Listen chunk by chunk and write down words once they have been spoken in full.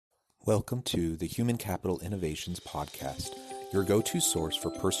Welcome to the Human Capital Innovations Podcast, your go-to source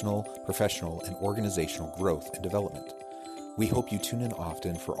for personal, professional, and organizational growth and development. We hope you tune in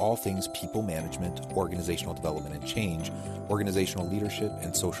often for all things people management, organizational development and change, organizational leadership,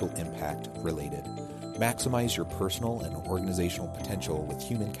 and social impact related. Maximize your personal and organizational potential with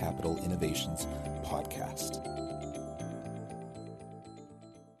Human Capital Innovations Podcast.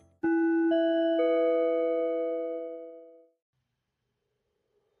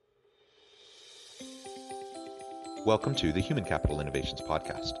 Welcome to the Human Capital Innovations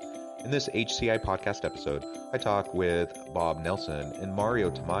Podcast. In this HCI podcast episode, I talk with Bob Nelson and Mario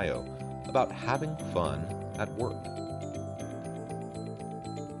Tamayo about having fun at work.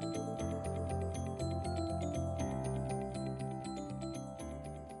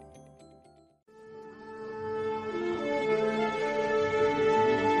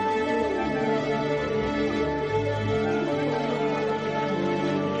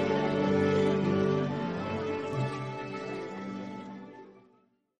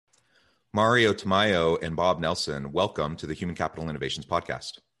 Mario Tamayo and Bob Nelson, welcome to the Human Capital Innovations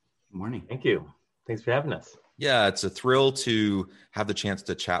Podcast. Good morning. Thank you. Thanks for having us. Yeah, it's a thrill to have the chance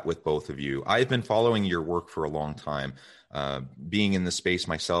to chat with both of you. I've been following your work for a long time, being in the space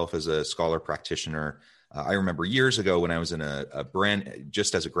myself as a scholar practitioner. I remember years ago when I was in a brand,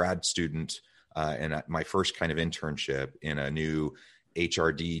 just as a grad student, and at my first kind of internship in a new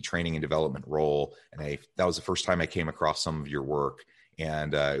HRD training and development role. And that was the first time I came across some of your work.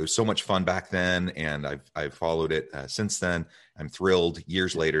 And it was so much fun back then, and I've followed it since then. I'm thrilled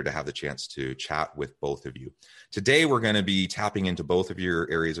years later to have the chance to chat with both of you. Today, we're going to be tapping into both of your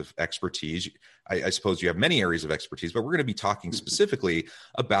areas of expertise. I suppose you have many areas of expertise, but we're going to be talking specifically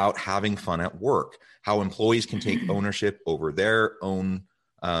about having fun at work, how employees can take ownership over their own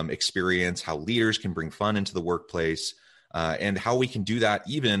experience, how leaders can bring fun into the workplace, and how we can do that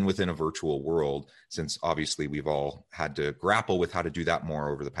even within a virtual world, since obviously we've all had to grapple with how to do that more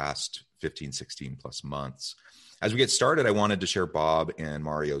over the past 15, 16 plus months. As we get started, I wanted to share Bob and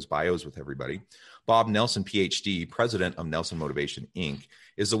Mario's bios with everybody. Bob Nelson, PhD, president of Nelson Motivation, Inc.,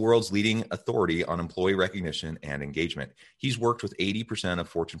 is the world's leading authority on employee recognition and engagement. He's worked with 80% of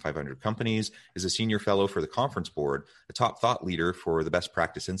Fortune 500 companies, is a senior fellow for the Conference Board, a top thought leader for the Best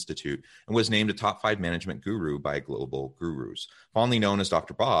Practice Institute, and was named a top 5 management guru by Global Gurus. Fondly known as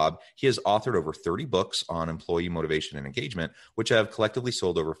Dr. Bob, he has authored over 30 books on employee motivation and engagement, which have collectively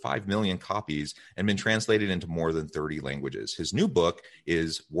sold over 5 million copies and been translated into more than 30 languages. His new book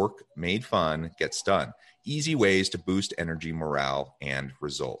is Work Made Fun Gets Done: Easy Ways to Boost Energy, Morale, and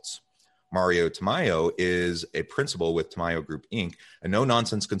Results. Mario Tamayo is a principal with Tamayo Group, Inc., a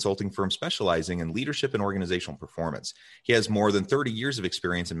no-nonsense consulting firm specializing in leadership and organizational performance. He has more than 30 years of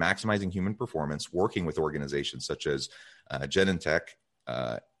experience in maximizing human performance, working with organizations such as Genentech,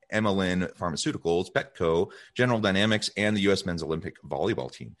 Emmeline Pharmaceuticals, Petco, General Dynamics, and the U.S. Men's Olympic Volleyball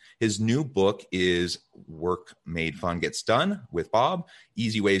Team. His new book is Work Made Fun Gets Done with Bob: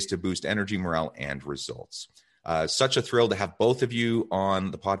 Easy Ways to Boost Energy, Morale, and Results. Such a thrill to have both of you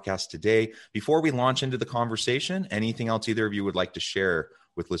on the podcast today. Before we launch into the conversation, anything else either of you would like to share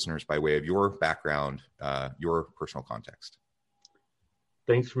with listeners by way of your background, your personal context?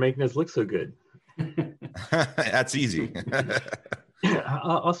 Thanks for making us look so good. That's easy.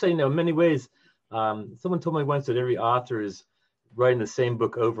 I'll say, in many ways, someone told me once that every author is writing the same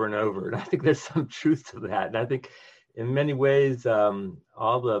book over and over. And I think there's some truth to that. And I think in many ways,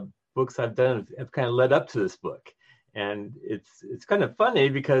 all the books I've done have kind of led up to this book. And it's kind of funny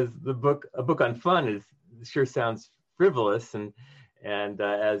because a book on fun sure sounds frivolous. And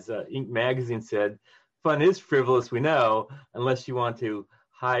as Inc. magazine said, fun is frivolous, we know, unless you want to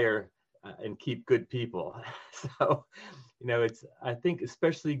hire and keep good people. So, I think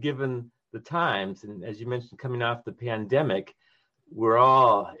especially given the times, and as you mentioned, coming off the pandemic, we're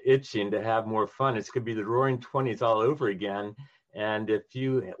all itching to have more fun. It's going to be the roaring 20s all over again. And if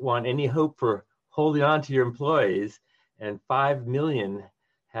you want any hope for holding on to your employees, and 5 million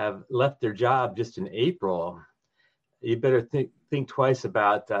have left their job just in April, you better think twice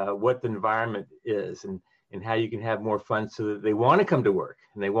about what the environment is and how you can have more fun so that they want to come to work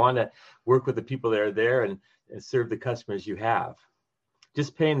and they want to work with the people that are there and serve the customers you have.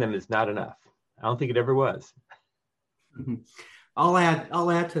 Just paying them is not enough. I don't think it ever was. I'll add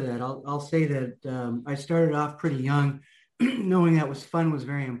to that. I'll say that I started off pretty young, knowing that fun was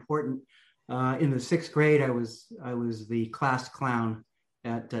very important. In the 6th grade, I was the class clown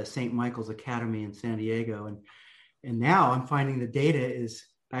at St. Michael's Academy in San Diego, and now I'm finding the data is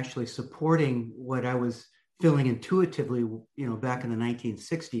actually supporting what I was feeling intuitively, back in the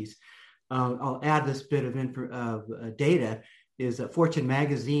 1960s. I'll add this bit of data Fortune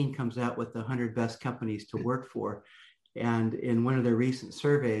magazine comes out with the 100 best companies to work for. And in one of their recent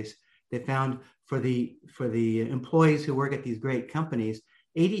surveys, they found for the employees who work at these great companies,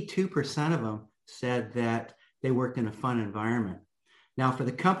 82% of them said that they worked in a fun environment. Now, for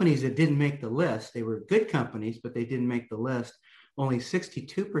the companies that didn't make the list, they were good companies, but they didn't make the list. Only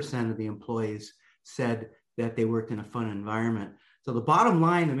 62% of the employees said that they worked in a fun environment. So the bottom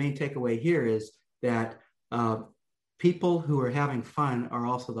line, the main takeaway here is that people who are having fun are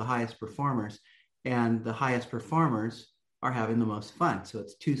also the highest performers, and the highest performers are having the most fun. So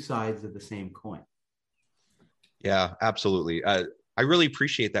it's two sides of the same coin. Yeah, absolutely. I really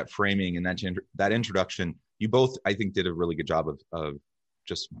appreciate that framing and that introduction. You both, I think, did a really good job of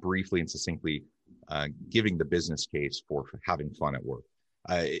just briefly and succinctly giving the business case for having fun at work.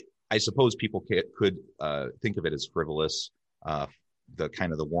 I suppose people could think of it as frivolous, the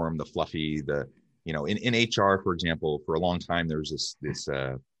kind of the warm, the fluffy, in HR, for example, for a long time, there was this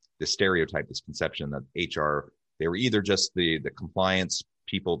stereotype, this conception that HR, they were either just the compliance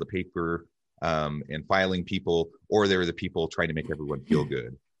people, the paper and filing people, or they were the people trying to make everyone feel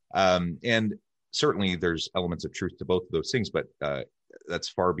good. And certainly there's elements of truth to both of those things, but that's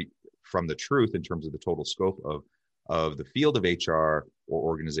far from the truth in terms of the total scope of the field of HR or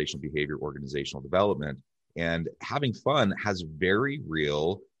organizational behavior, organizational development. And having fun has very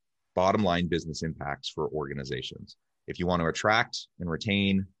real bottom line business impacts for organizations. If you want to attract and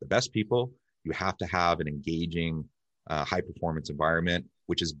retain the best people, you have to have an engaging, high performance environment,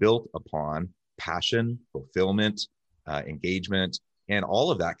 which is built upon passion, fulfillment, engagement, and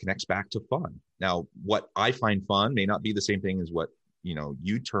all of that connects back to fun. Now, what I find fun may not be the same thing as what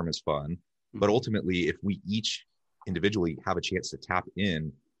you term as fun, but ultimately, if we each individually have a chance to tap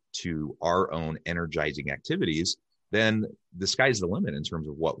in to our own energizing activities, then the sky's the limit in terms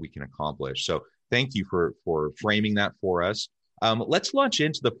of what we can accomplish. So thank you for framing that for us. Let's launch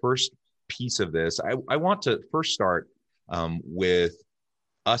into the first piece of this. I want to first start with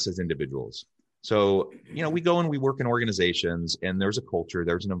us as individuals. So, we go and we work in organizations, and there's a culture,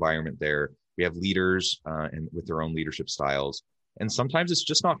 there's an environment there. We have leaders and with their own leadership styles. And sometimes it's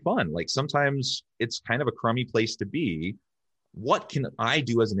just not fun. Like sometimes it's kind of a crummy place to be. What can I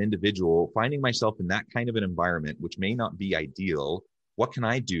do as an individual, finding myself in that kind of an environment, which may not be ideal? What can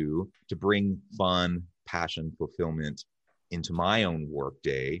I do to bring fun, passion, fulfillment into my own work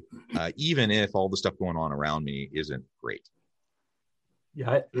day, even if all the stuff going on around me isn't great?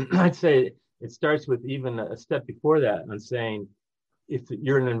 Yeah, I'd say it starts with even a step before that on saying, if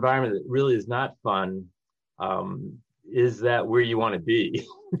you're in an environment that really is not fun, is that where you want to be?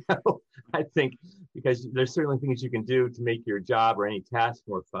 I think, because there's certainly things you can do to make your job or any task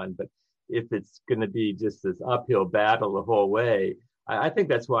more fun, but if it's going to be just this uphill battle the whole way, I think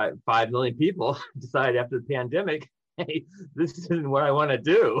that's why 5 million people decided after the pandemic, hey, this isn't what I want to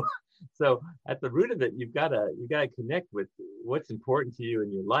do. So at the root of it, you gotta connect with what's important to you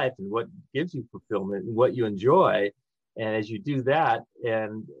in your life and what gives you fulfillment and what you enjoy. And as you do that,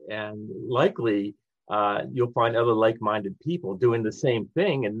 and likely you'll find other like-minded people doing the same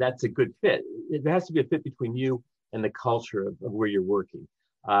thing, and that's a good fit. It has to be a fit between you and the culture of where you're working.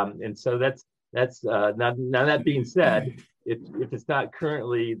 And so that's now that being said, if it's not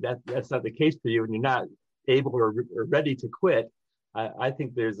currently that's not the case for you, and you're not able or ready to quit, I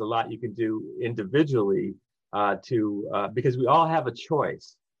think there's a lot you can do individually because we all have a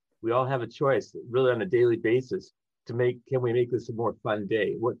choice. We all have a choice really on a daily basis can we make this a more fun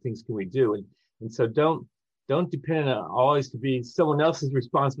day? What things can we do? And so don't depend on always to be someone else's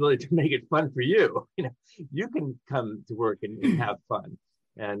responsibility to make it fun for you. You can come to work and have fun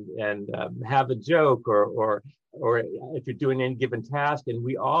and have a joke or if you're doing any given task, and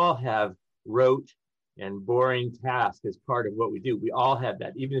we all have rote and boring tasks as part of what we do. We all have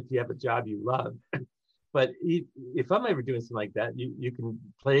that, even if you have a job you love. But if I'm ever doing something like that, you can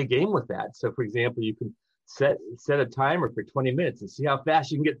play a game with that. So for example, you can set a timer for 20 minutes and see how fast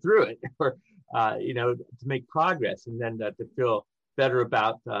you can get through it, or to make progress, and then to feel better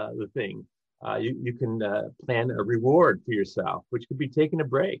about the thing. You can plan a reward for yourself, which could be taking a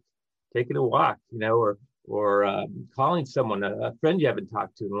break, taking a walk, or calling someone, a friend you haven't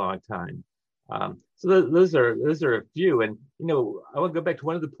talked to in a long time. So those are a few. And I want to go back to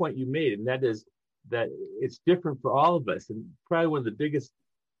one of the point you made, and that is that it's different for all of us. And probably one of the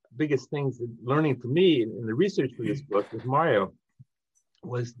biggest things that learning for me in the research for this book with Mario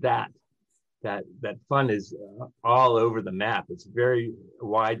was that fun is all over the map. It's very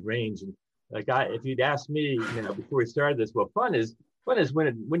wide range. And if you'd asked me, before we started this, well, fun is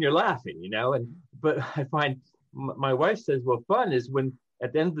when you're laughing, but I find my wife says, well, fun is when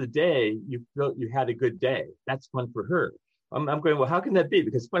at the end of the day, you felt you had a good day. That's fun for her. I'm going, well, how can that be?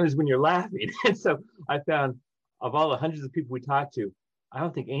 Because fun is when you're laughing. And so I found of all the hundreds of people we talked to, I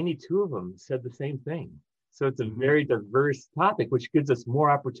don't think any two of them said the same thing. So it's a very diverse topic, which gives us more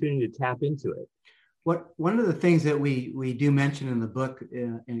opportunity to tap into it. One of the things that we do mention in the book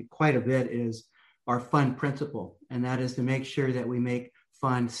in quite a bit is our fun principle, and that is to make sure that we make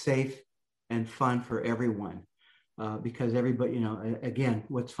fun safe and fun for everyone, because everybody, again,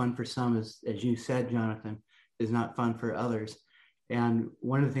 what's fun for some is, as you said, Jonathan, is not fun for others. And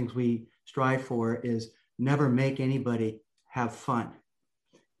one of the things we strive for is never make anybody have fun.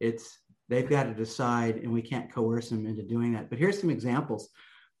 They've got to decide, and we can't coerce them into doing that. But here's some examples.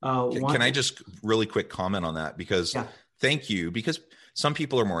 Can I just really quick comment on that? Because thank you, because some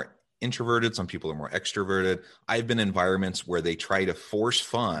people are more introverted, some people are more extroverted. I've been in environments where they try to force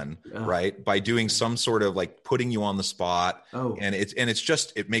fun, right, by doing some sort of like putting you on the spot. And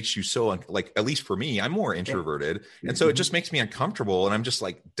it makes you so like, at least for me, I'm more introverted. And so it just makes me uncomfortable. And I'm just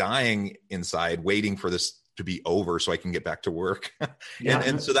like dying inside, waiting for this to be over so I can get back to work.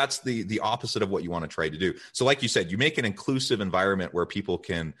 And so that's the opposite of what you want to try to do. So like you said, you make an inclusive environment where people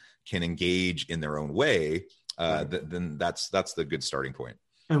can engage in their own way. Then that's the good starting point.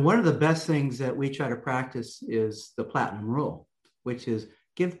 And one of the best things that we try to practice is the platinum rule, which is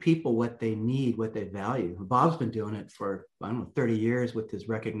give people what they need, what they value. Bob's been doing it for, 30 years with his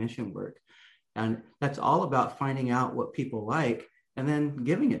recognition work. And that's all about finding out what people like and then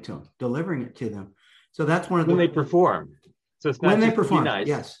giving it to them, delivering it to them. So that's one of the... When they perform. So it's not when just they perform, nice.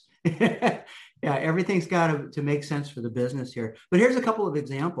 Yes. Yeah, everything's got to make sense for the business here. But here's a couple of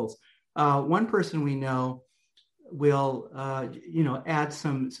examples. One person we know will add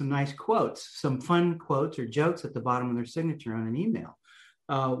some nice quotes, some fun quotes or jokes at the bottom of their signature on an email.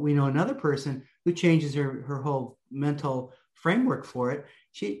 We know another person who changes her whole mental framework for it.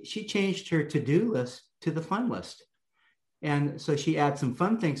 She changed her to-do list to the fun list. And so she adds some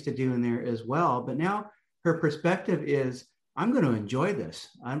fun things to do in there as well. But now her perspective is, I'm going to enjoy this.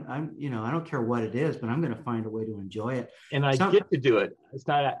 I don't care what it is, but I'm going to find a way to enjoy it. And I get to do it. It's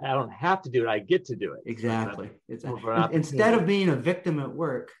not, I don't have to do it. I get to do it. Exactly. Instead of being a victim at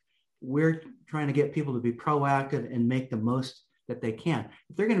work, we're trying to get people to be proactive and make the most that they can.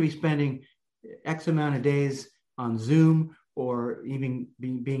 If they're going to be spending X amount of days on Zoom or even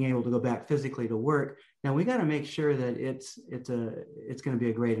being able to go back physically to work, now we got to make sure that it's going to be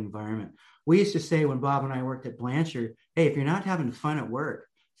a great environment. We used to say when Bob and I worked at Blanchard, hey, if you're not having fun at work,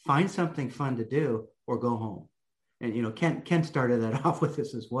 find something fun to do or go home. And Ken started that off with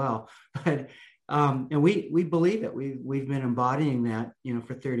us as well. But and we believe it. We've been embodying that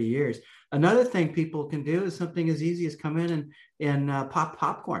for 30 years. Another thing people can do is something as easy as come in and pop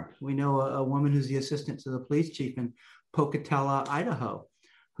popcorn. We know a woman who's the assistant to the police chief in Pocatello, Idaho,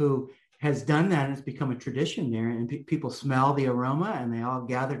 who has done that, and it's become a tradition there, and people smell the aroma and they all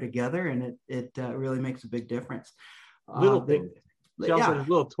gather together, and it really makes a big difference. Little things. She also has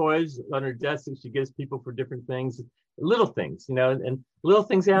little toys on her desk that she gives people for different things, little things, and little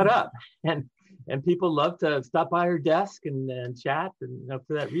things add up, and people love to stop by her desk and chat, and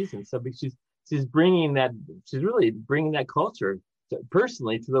for that reason. So she's really bringing that culture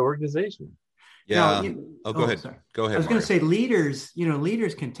personally to the organization. Yeah. Go ahead. Sorry. Go ahead. I was going to say leaders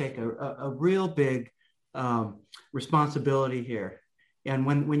can take a real big responsibility here. And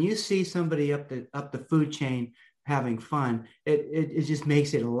when you see somebody up the food chain having fun, it just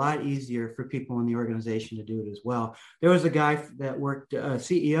makes it a lot easier for people in the organization to do it as well. There was a guy that worked,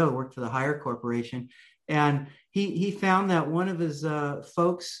 CEO, worked for the Hire Corporation, and he found that one of his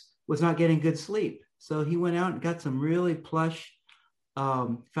folks was not getting good sleep. So he went out and got some really plush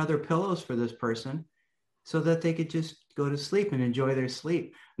feather pillows for this person so that they could just go to sleep and enjoy their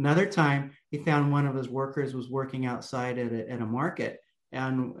sleep. Another time, he found one of his workers was working outside at a market,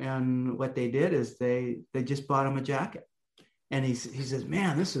 and what they did is they just bought him a jacket. And he says,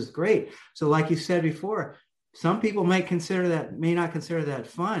 man, this is great. So like you said before, some people may not consider that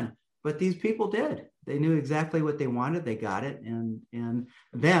fun, but these people did. They knew exactly what they wanted. They got it. And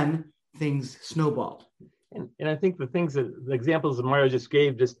then things snowballed. And I think the examples that Mario just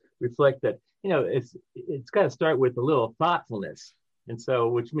gave just reflect that, it's got to start with a little thoughtfulness. And so,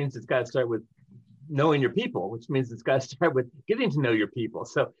 which means it's got to start with knowing your people, which means it's got to start with getting to know your people.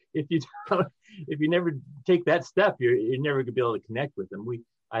 So if you never take that step, you're never going to be able to connect with them.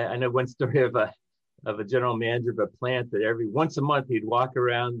 I know one story of a general manager of a plant that every once a month he'd walk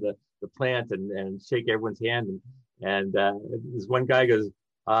around the plant and shake everyone's hand. And this one guy goes,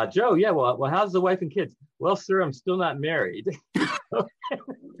 Joe, yeah, well, how's the wife and kids? Well, sir, I'm still not married.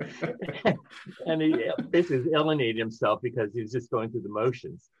 And he basically alienated himself because he was just going through the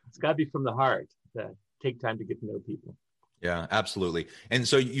motions. It's got to be from the heart to take time to get to know people. Yeah, absolutely. And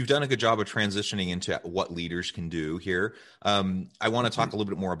so you've done a good job of transitioning into what leaders can do here. I want to talk a little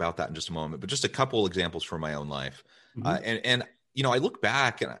bit more about that in just a moment, but just a couple examples from my own life. And I look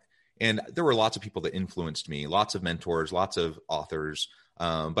back and there were lots of people that influenced me, lots of mentors, lots of authors.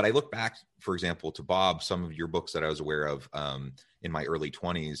 But I look back, for example, to Bob, some of your books that I was aware of in my early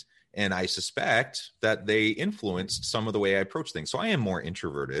 20s. And I suspect that they influenced some of the way I approach things. So I am more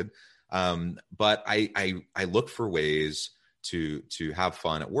introverted. But I look for ways to have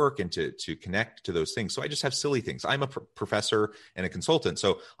fun at work and to connect to those things. So I just have silly things. I'm a professor and a consultant.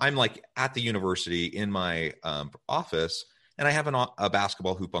 So I'm like at the university in my office, and I have a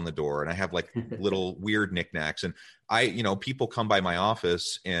basketball hoop on the door, and I have like little weird knickknacks. And people come by my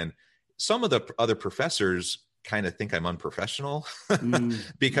office, and some of the other professors kind of think I'm unprofessional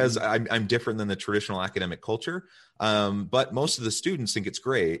because I'm different than the traditional academic culture. But most of the students think it's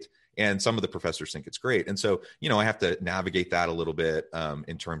great. And some of the professors think it's great. And so, I have to navigate that a little bit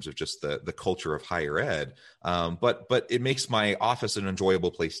in terms of just the culture of higher ed. But it makes my office an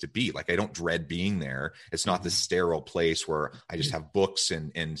enjoyable place to be. Like, I don't dread being there. It's not this sterile place where I just have books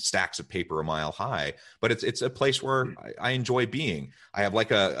and stacks of paper a mile high, but it's a place where I enjoy being. I have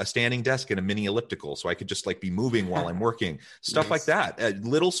like a standing desk and a mini elliptical, so I could just like be moving while I'm working, stuff like that,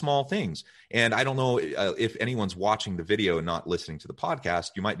 little small things. And I don't know if anyone's watching the video and not listening to the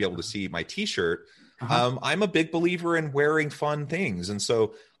podcast, you might be able to see my t-shirt. I'm a big believer in wearing fun things. And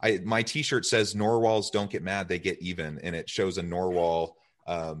so my t-shirt says "Narwhals don't get mad, they get even." And it shows a narwhal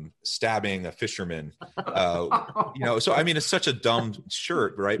stabbing a fisherman. So I mean, it's such a dumb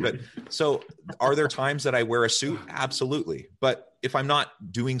shirt, right? But so are there times that I wear a suit? Absolutely. But if I'm not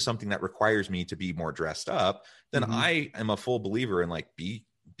doing something that requires me to be more dressed up, then I am a full believer in like be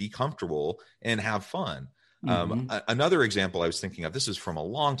comfortable and have fun. Another example I was thinking of, this is from a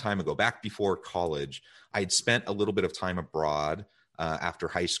long time ago, back before college. I'd spent a little bit of time abroad after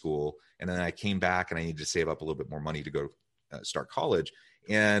high school, and then I came back and I needed to save up a little bit more money to go start college.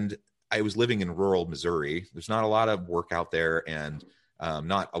 And I was living in rural Missouri. There's not a lot of work out there, and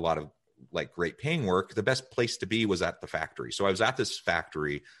not a lot of like great paying work. The best place to be was at the factory. So I was at this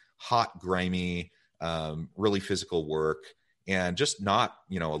factory, hot, grimy, really physical work, and just not,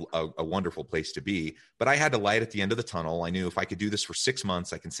 a wonderful place to be. But I had a light at the end of the tunnel. I knew if I could do this for 6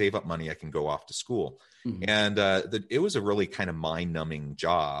 months, I can save up money, I can go off to school. And it was a really kind of mind-numbing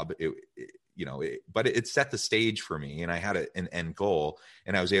job. But it set the stage for me, and I had an end goal,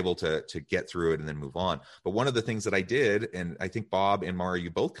 and I was able to get through it and then move on. But one of the things that I did, and I think Bob and Mara,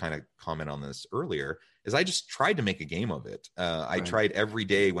 you both kind of comment on this earlier, is I just tried to make a game of it. I tried every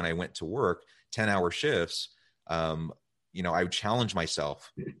day when I went to work, 10-hour shifts. I would challenge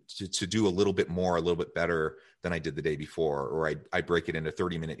myself to do a little bit more, a little bit better than I did the day before, or I break it into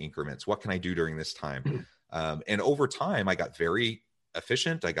 30-minute increments. What can I do during this time? And over time, I got very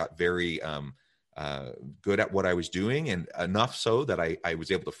efficient. I got very good at what I was doing, and enough so that I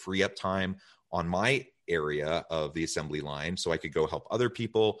was able to free up time on my area of the assembly line so I could go help other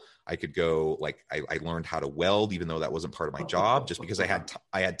people. I could go, I learned how to weld, even though that wasn't part of my job, just because I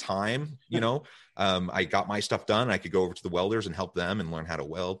had time, I got my stuff done. I could go over to the welders and help them and learn how to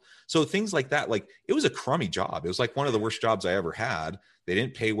weld. So things like that, it was a crummy job. It was like one of the worst jobs I ever had. They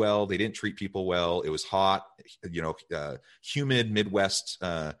didn't pay well. They didn't treat people well. It was hot, humid Midwest,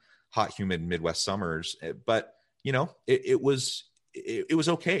 hot, humid Midwest summers. But, it was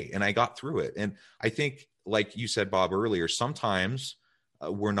okay. And I got through it. And I think, like you said, Bob, earlier, sometimes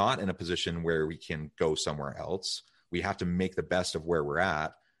we're not in a position where we can go somewhere else. We have to make the best of where we're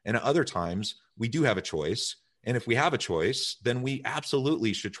at. And at other times we do have a choice. And if we have a choice, then we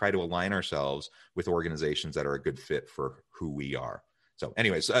absolutely should try to align ourselves with organizations that are a good fit for who we are. So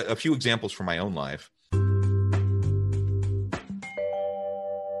anyways, a few examples from my own life.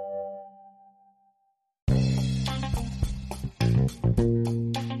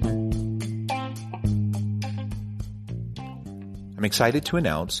 I'm excited to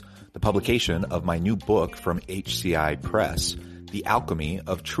announce the publication of my new book from HCI Press, The Alchemy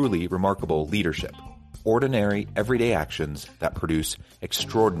of Truly Remarkable Leadership: Ordinary, Everyday Actions that Produce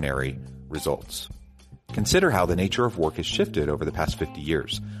Extraordinary Results. Consider how the nature of work has shifted over the past 50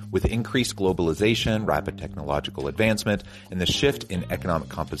 years. With increased globalization, rapid technological advancement, and the shift in economic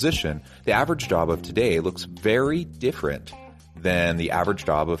composition, the average job of today looks very different than the average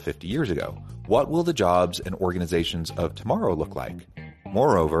job of 50 years ago. What will the jobs and organizations of tomorrow look like?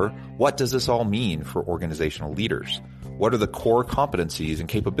 Moreover, what does this all mean for organizational leaders? What are the core competencies and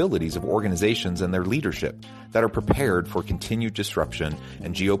capabilities of organizations and their leadership that are prepared for continued disruption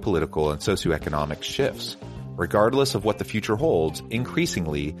and geopolitical and socioeconomic shifts? Regardless of what the future holds,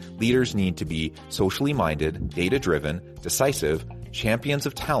 increasingly, leaders need to be socially minded, data-driven, decisive, champions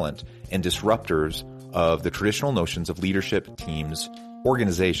of talent, and disruptors of the traditional notions of leadership, teams,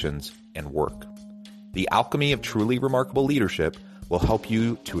 organizations, and work. The Alchemy of Truly Remarkable Leadership will help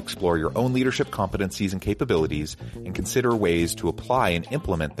you to explore your own leadership competencies and capabilities and consider ways to apply and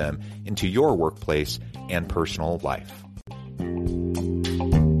implement them into your workplace and personal life.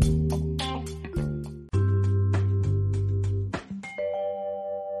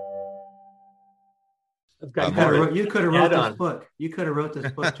 You could have wrote this book. You could have wrote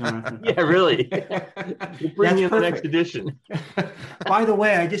this book, Jonathan. Yeah, really. We'll bring you in the next edition. By the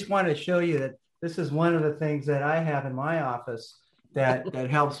way, I just want to show you that this is one of the things that I have in my office that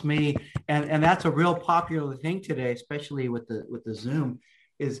helps me, and that's a real popular thing today, especially with the Zoom,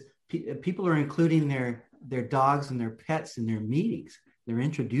 is people are including their dogs and their pets in their meetings. They're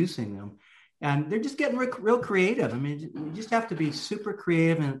introducing them, and they're just getting real creative. I mean, you just have to be super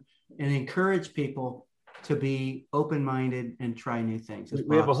creative and encourage people to be open-minded and try new things.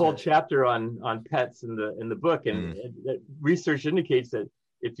 We have a whole chapter on pets in the book, and research indicates that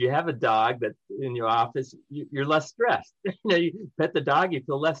if you have a dog that's in your office, you're less stressed. You pet the dog, you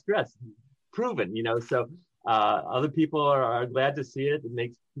feel less stressed. Proven, So other people are glad to see it. It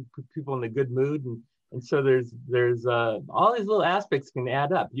makes people in a good mood, and so there's all these little aspects can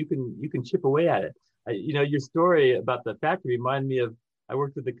add up. You can chip away at it. Your story about the factory reminded me of, I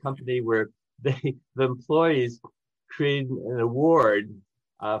worked with a company where the employees created an award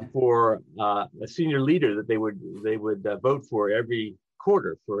for a senior leader that they would vote for every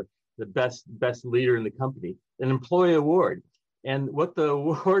quarter for the best leader in the company, an employee award. And what the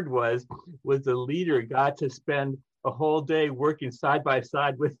award was the leader got to spend a whole day working side by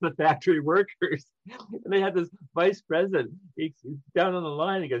side with the factory workers. And they had this vice president, he's down on the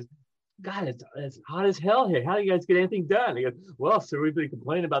line, he goes, God, it's hot as hell here. How do you guys get anything done? He goes, well, sir, we've been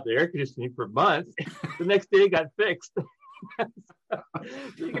complaining about the air conditioning for months. The next day it got fixed. So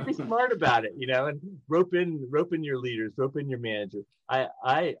you can be smart about it, and rope in your leaders, rope in your manager.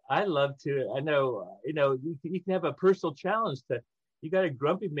 I love to, I know, you can have a personal challenge you got a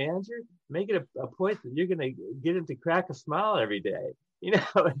grumpy manager, make it a point that you're going to get him to crack a smile every day.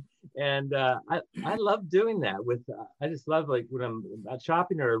 And I love doing that I just love, like, when I'm out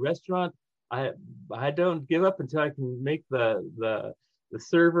shopping or a restaurant, I don't give up until I can make the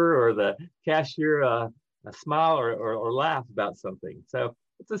server or the cashier a smile or laugh about something. So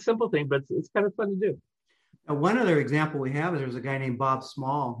it's a simple thing, but it's kind of fun to do. Now, one other example we have is there's a guy named Bob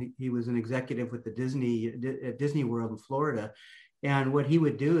Small. He was an executive with at Disney World in Florida. And what he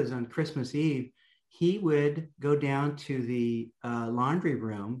would do is on Christmas Eve, he would go down to the laundry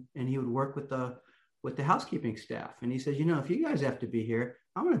room and he would work with the housekeeping staff. And he says, if you guys have to be here,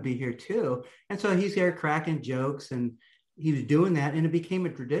 I'm going to be here too. And so he's there cracking jokes, and he was doing that, and it became a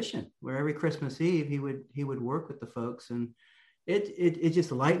tradition where every Christmas Eve he would work with the folks, and it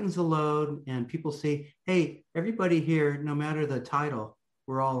just lightens the load, and people see, hey, everybody here, no matter the title,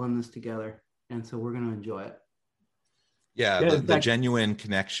 we're all in this together, and so we're going to enjoy it. Yeah, the genuine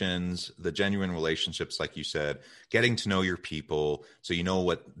connections, the genuine relationships, like you said, getting to know your people so you know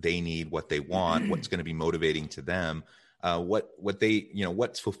what they need, what they want, what's going to be motivating to them, what they,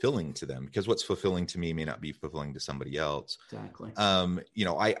 what's fulfilling to them, because what's fulfilling to me may not be fulfilling to somebody else. Exactly.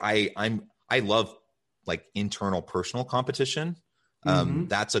 I love, like, internal personal competition.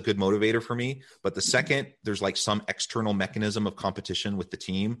 That's a good motivator for me. But the second there's like some external mechanism of competition with the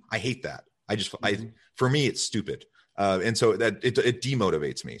team, I hate that. For me, it's stupid. And so that it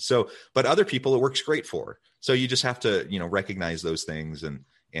demotivates me. So, but other people, it works great for. So you just have to, recognize those things and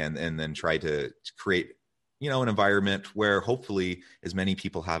then try to create, an environment where hopefully as many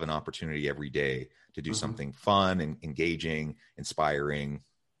people have an opportunity every day to do something fun and engaging, inspiring,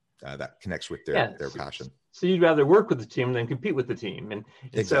 that connects with their passion. So you'd rather work with the team than compete with the team. And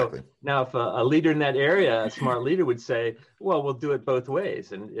exactly. So now if a leader in that area, a smart leader, would say, well, we'll do it both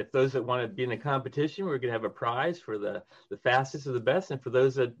ways. And if those that want to be in a competition, we're going to have a prize for the fastest or the best. And for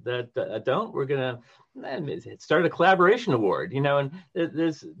those that don't, we're going to start a collaboration award, and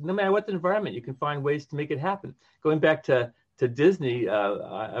there's, no matter what the environment, you can find ways to make it happen. Going back to Disney,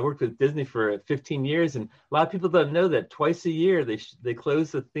 I worked with Disney for 15 years, and a lot of people don't know that twice a year they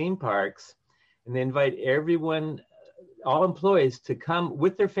close the theme parks, and they invite everyone, all employees, to come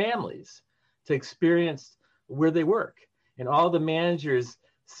with their families to experience where they work. And all the managers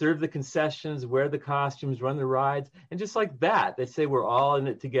serve the concessions, wear the costumes, run the rides, and just like that, they say we're all in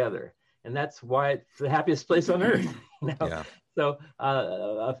it together. And that's why it's the happiest place on earth. Yeah. So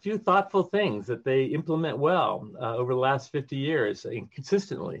a few thoughtful things that they implement well over the last 50 years and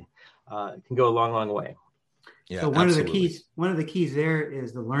consistently can go a long, long way. Yeah, So absolutely. one of the keys there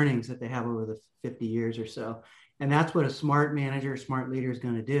is the learnings that they have over the 50 years or so. And that's what a smart manager, smart leader is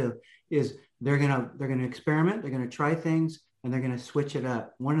going to do is they're going to experiment, they're going to try things, and they're going to switch it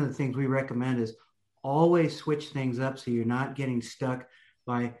up. One of the things we recommend is always switch things up so you're not getting stuck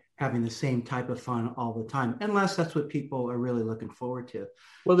by having the same type of fun all the time, unless that's what people are really looking forward to.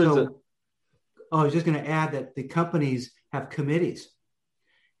 Well, So I was just going to add that the companies have committees,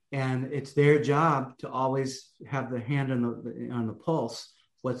 and it's their job to always have the hand on the pulse,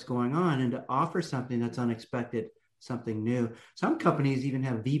 what's going on, and to offer something that's unexpected, something new. Some companies even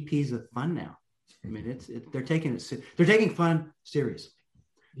have VPs of fun now. I mean, they're taking fun seriously.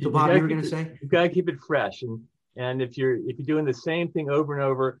 So, Bob, you were going to say you got to keep it fresh, and if you're doing the same thing over and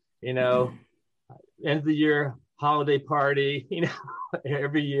over, you know, end of the year holiday party, you know,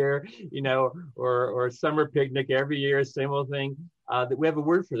 every year, you know, or summer picnic every year, same old thing. That we have a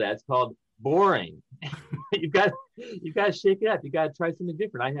word for that. It's called boring. you've got to shake it up. You got to try something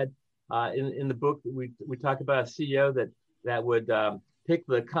different. I had in the book we talk about a CEO that would pick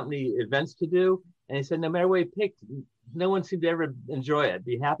the company events to do, and he said no matter what he picked, no one seemed to ever enjoy it,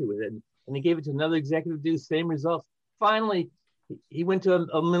 be happy with it. And he gave it to another executive to do same results. Finally, he went to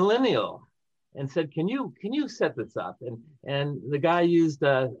a millennial and said, "Can you set this up?" And the guy used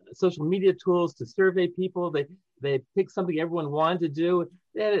social media tools to survey people. They picked something everyone wanted to do.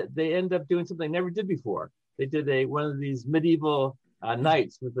 They ended up doing something they never did before. They did one of these medieval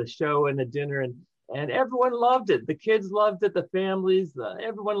nights with a show and a dinner, and everyone loved it. The kids loved it, the families,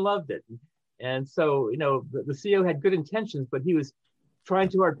 everyone loved it. And so, you know, the CEO had good intentions, but he was trying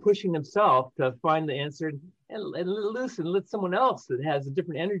too hard, pushing himself to find the answer and let someone else that has a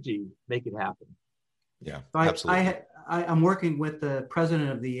different energy make it happen. Yeah, absolutely. I'm working with the president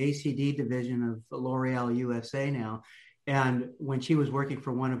of the ACD division of L'Oreal USA now. And when she was working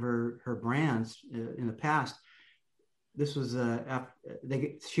for one of her brands in the past, this was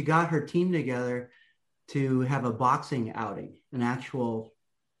she got her team together to have a boxing outing, an actual,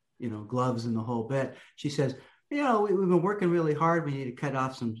 you know, gloves and the whole bit. She says, you know, we've been working really hard. We need to cut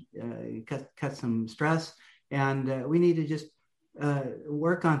off cut some stress, and we need to just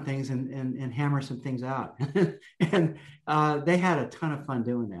work on things and hammer some things out. And they had a ton of fun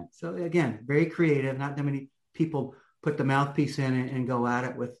doing that. So again, very creative. Not that many people put the mouthpiece in and go at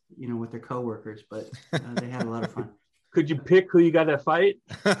it with their coworkers, but they had a lot of fun. Could you pick who you got to fight?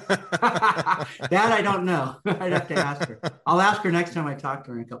 That I don't know. I'd have to ask her. I'll ask her next time I talk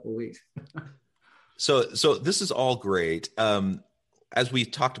to her in a couple of weeks. So this is all great. As we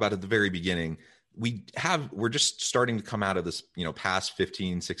talked about at the very beginning, we're just starting to come out of this, past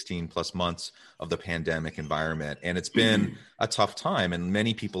 15, 16 plus months of the pandemic environment. And it's been a tough time, and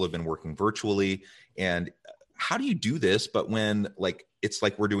many people have been working virtually. And how do you do this? But when it's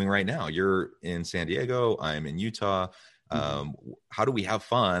like we're doing right now, you're in San Diego, I'm in Utah. How do we have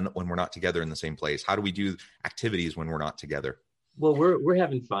fun when we're not together in the same place? How do we do activities when we're not together? Well, we're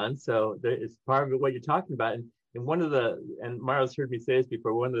having fun. So it's part of what you're talking about. And and Mario's heard me say this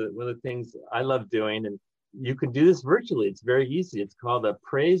before, one of the things I love doing, and you can do this virtually. It's very easy. It's called a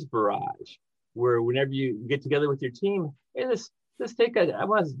praise barrage, where whenever you get together with your team, hey, let's I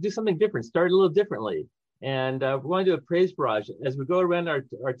want to do something different, start a little differently. And we want to do a praise barrage. As we go around our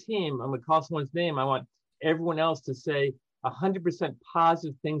team, I'm going to call someone's name. I want everyone else to say 100%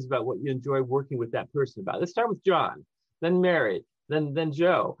 positive things about what you enjoy working with that person about. Let's start with John, then Mary, then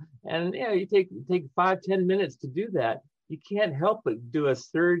Joe. And you take 5-10 minutes to do that. You can't help but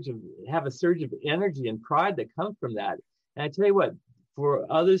have a surge of energy and pride that comes from that. And I tell you what, for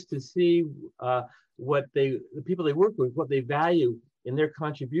others to see the people they work with, what they value in their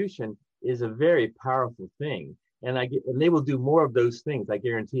contribution is a very powerful thing. And they will do more of those things, I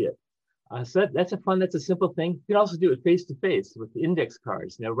guarantee it. So that's a simple thing. You can also do it face to face with index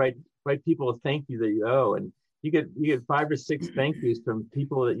cards. Write people a thank you that you owe, and you get 5 or 6 thank yous from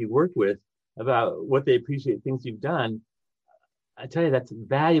people that you work with about what they appreciate, things you've done. I tell you, that's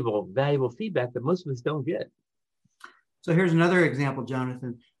valuable feedback that most of us don't get. So here's another example,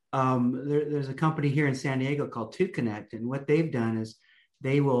 Jonathan. There's a company here in San Diego called 2Connect, and what they've done is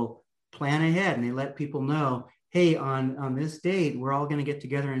they will plan ahead and they let people know, hey, on this date, we're all going to get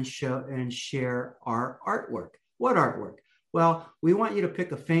together and share our artwork. What artwork? Well, we want you to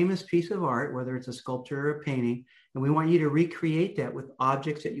pick a famous piece of art, whether it's a sculpture or a painting, and we want you to recreate that with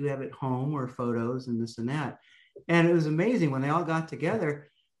objects that you have at home or photos and this and that. And it was amazing when they all got together,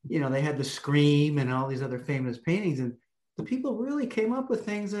 they had the Scream and all these other famous paintings, and the people really came up with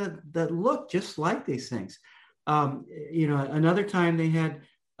things that looked just like these things. Another time they had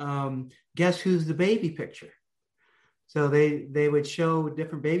Guess Who's the Baby picture. So they would show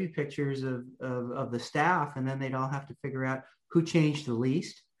different baby pictures of the staff, and then they'd all have to figure out who changed the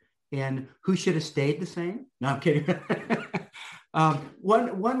least and who should have stayed the same. No, I'm kidding.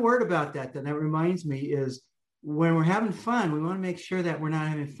 One word about that reminds me is when we're having fun, we want to make sure that we're not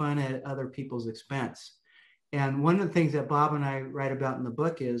having fun at other people's expense. And one of the things that Bob and I write about in the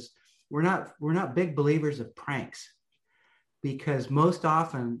book is we're not big believers of pranks, because most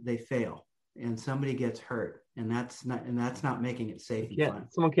often they fail and somebody gets hurt, and that's not making it safe and fun.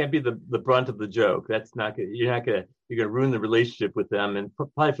 Someone can't be the brunt of the joke. That's not good. You're gonna ruin the relationship with them, and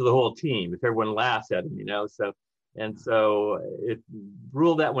probably for the whole team if everyone laughs at them, So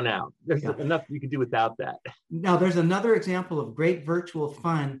rule that one out. There's enough you can do without that. Now, there's another example of great virtual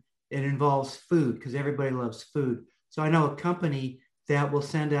fun. It involves food, because everybody loves food. So I know a company that will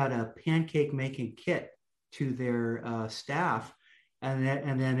send out a pancake making kit to their staff, and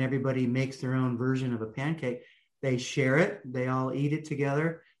then everybody makes their own version of a pancake. They share it. They all eat it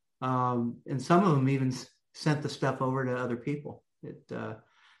together. And some of them even sent the stuff over to other people. So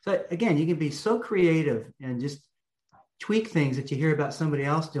again, you can be so creative and just tweak things that you hear about somebody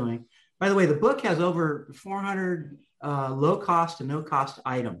else doing. By the way, the book has over 400 low cost and no cost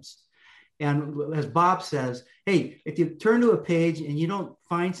items. And as Bob says, hey, if you turn to a page and you don't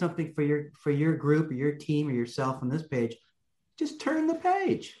find something for your group or your team or yourself on this page, just turn the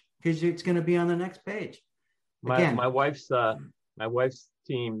page, because it's going to be on the next page. Again, my wife's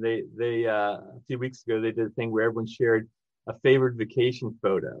team, they a few weeks ago, they did a thing where everyone shared a favorite vacation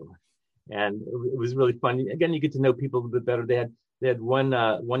photo. And it was really fun. Again, you get to know people a little bit better. They had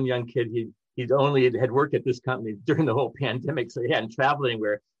one young kid. He'd only had worked at this company during the whole pandemic, so he hadn't traveled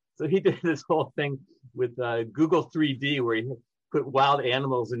anywhere. So he did this whole thing with Google 3D, where he put wild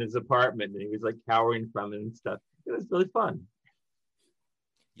animals in his apartment, and he was like cowering from it and stuff. It was really fun.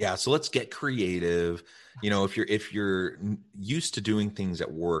 Yeah, so let's get creative. If you're used to doing things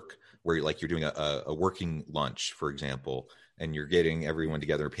at work, where you're doing a working lunch, for example, and you're getting everyone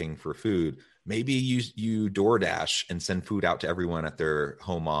together paying for food, maybe you DoorDash and send food out to everyone at their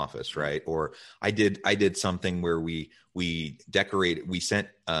home office, right? Or I did something where we sent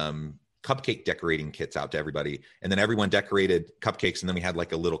cupcake decorating kits out to everybody, and then everyone decorated cupcakes, and then we had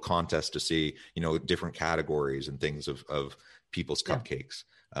like a little contest to see different categories and things of people's cupcakes.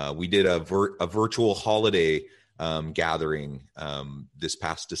 We did a virtual holiday gathering this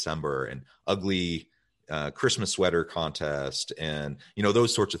past December, and ugly Christmas sweater contest, and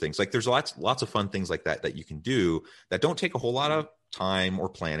those sorts of things. Like there's lots of fun things like that you can do that don't take a whole lot of time or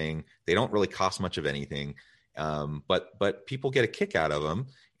planning. They don't really cost much of anything, but people get a kick out of them,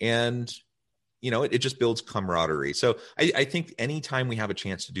 and it just builds camaraderie. So I think anytime we have a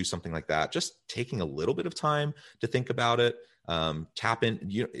chance to do something like that, just taking a little bit of time to think about it, tap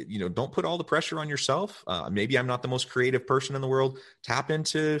in, don't put all the pressure on yourself. Maybe I'm not the most creative person in the world. Tap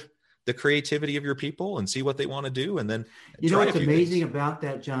into the creativity of your people and see what they want to do. And then what's amazing about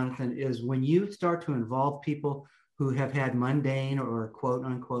that, Jonathan, is when you start to involve people who have had mundane or quote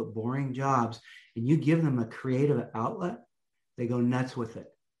unquote boring jobs, and you give them a creative outlet, they go nuts with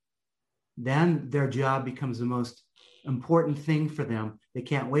it. Then their job becomes the most important thing for them. They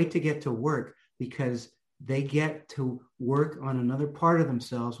can't wait to get to work, because they get to work on another part of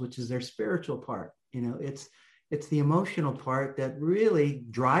themselves, which is their spiritual part. It's the emotional part that really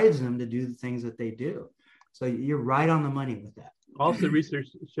drives them to do the things that they do. So you're right on the money with that. Also, research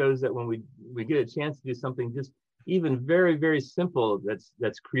shows that when we get a chance to do something just even very, very simple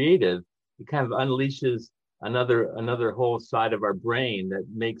that's creative, it kind of unleashes another whole side of our brain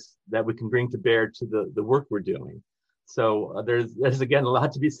that we can bring to bear to the work we're doing. So there's again a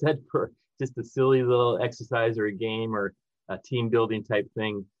lot to be said for just a silly little exercise or a game or a team building type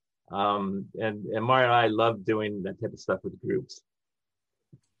thing. And Mario and I love doing that type of stuff with groups.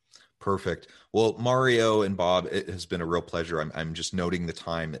 Perfect. Well, Mario and Bob, it has been a real pleasure. I'm just noting the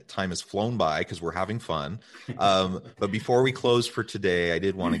time. Time has flown by because we're having fun. But before we close for today, I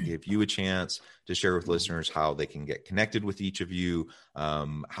did want to give you a chance to share with listeners how they can get connected with each of you,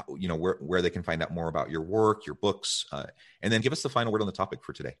 where they can find out more about your work, your books, and then give us the final word on the topic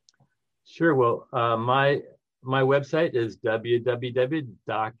for today. Sure. Well, my website is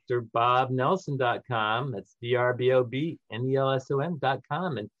www.drbobnelson.com. That's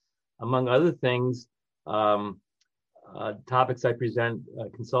DRBOBNELSON.com. And among other things, topics I present,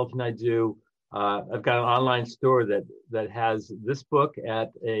 consulting I do, I've got an online store that has this book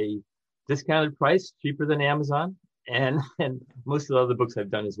at a discounted price, cheaper than Amazon, and most of the other books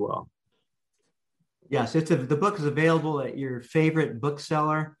I've done as well. Yes, the book is available at your favorite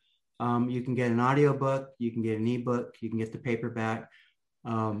bookseller. You can get an audiobook, you can get an ebook, you can get the paperback.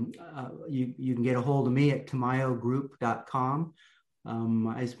 You can get a hold of me at tamayogroup.com.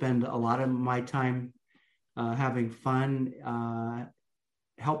 I spend a lot of my time having fun,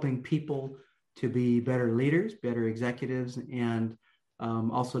 helping people to be better leaders, better executives, and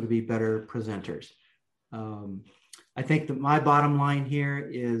also to be better presenters. I think that my bottom line here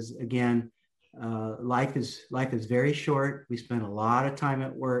is, again, life is very short. We spend a lot of time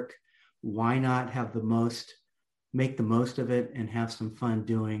at work. Why not make the most of it and have some fun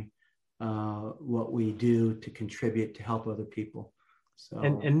doing what we do to contribute to help other people. So,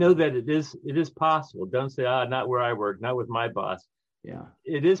 and know that it is possible. Don't say, not where I work, not with my boss. Yeah,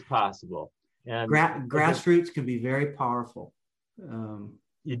 it is possible. And grassroots can be very powerful.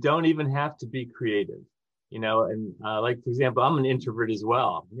 You don't even have to be creative, and like, for example, I'm an introvert as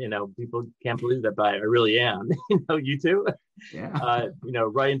well. People can't believe that, but I really am. You too. Yeah.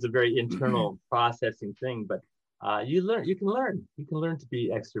 Writing's a very internal processing thing, but you can learn to be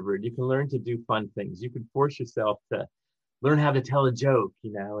extrovert. You can learn to do fun things. You can force yourself to learn how to tell a joke,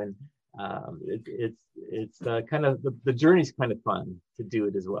 and it's kind of the journey's kind of fun to do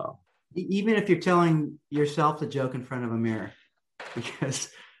it as well. Even if you're telling yourself the joke in front of a mirror, because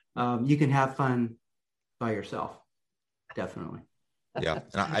you can have fun by yourself. Definitely. Yeah.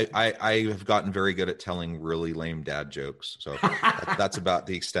 And I have gotten very good at telling really lame dad jokes. So that's about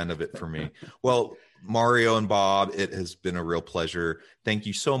the extent of it for me. Well, Mario and Bob, it has been a real pleasure. Thank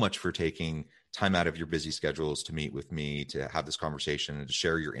you so much for taking time out of your busy schedules to meet with me, to have this conversation, and to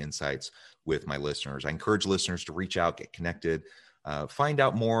share your insights with my listeners. I encourage listeners to reach out, get connected, find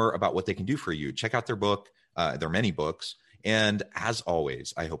out more about what they can do for you. Check out their book. There are many books. And as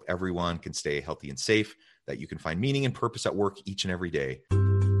always, I hope everyone can stay healthy and safe, that you can find meaning and purpose at work each and every day.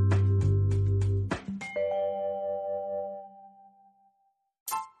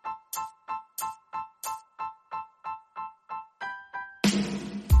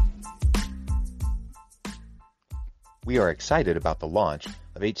 We are excited about the launch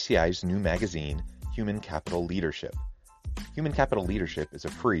of HCI's new magazine, Human Capital Leadership. Human Capital Leadership is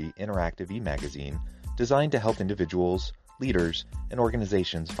a free, interactive e-magazine designed to help individuals, leaders, and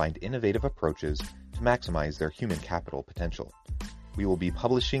organizations find innovative approaches to maximize their human capital potential. We will be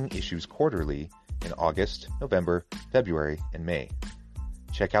publishing issues quarterly in August, November, February, and May.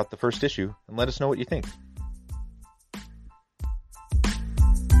 Check out the first issue and let us know what you think.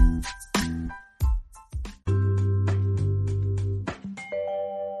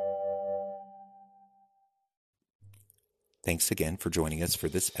 Thanks again for joining us for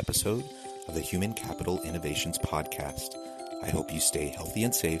this episode of the Human Capital Innovations Podcast. I hope you stay healthy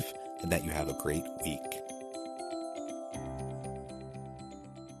and safe and that you have a great week.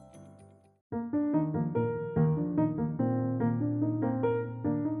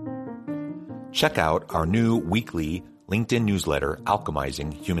 Check out our new weekly LinkedIn newsletter,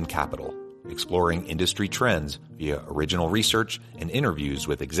 Alchemizing Human Capital, exploring industry trends via original research and interviews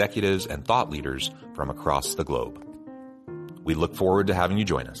with executives and thought leaders from across the globe. We look forward to having you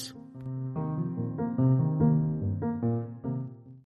join us.